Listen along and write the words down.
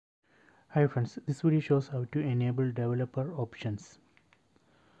Hi friends, this video shows how to enable developer options.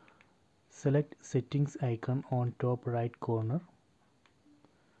 Select settings icon on top right corner,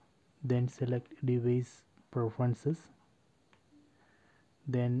 then select device preferences,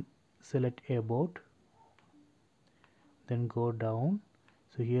 then select about, then go down.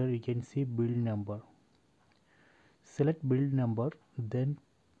 So here you can see build number. Select build number, then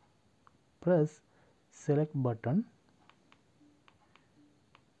press select button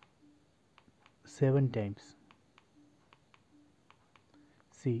 7 times.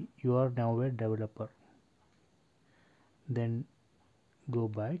 See, you are now a developer. Then go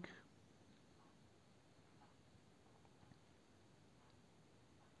back,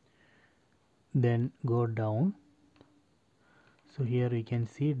 then go down. So here you can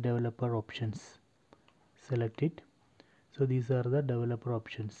see developer options. Select it. So these are the developer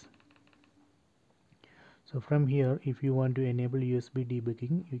options. So from here, if you want to enable USB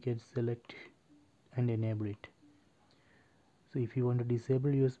debugging, you can select and enable it. So if you want to disable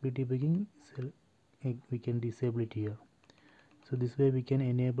USB debugging, we can disable it here. So this way we can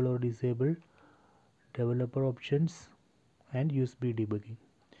enable or disable developer options and USB debugging.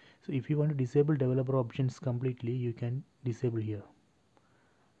 So if you want to disable developer options completely, you can disable here.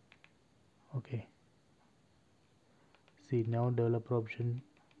 Okay. See, now developer options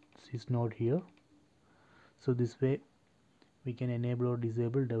is not here. So this way we can enable or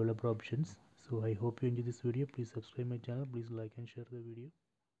disable developer options. So I hope you enjoy this video. Please subscribe my channel. Please like and share the video.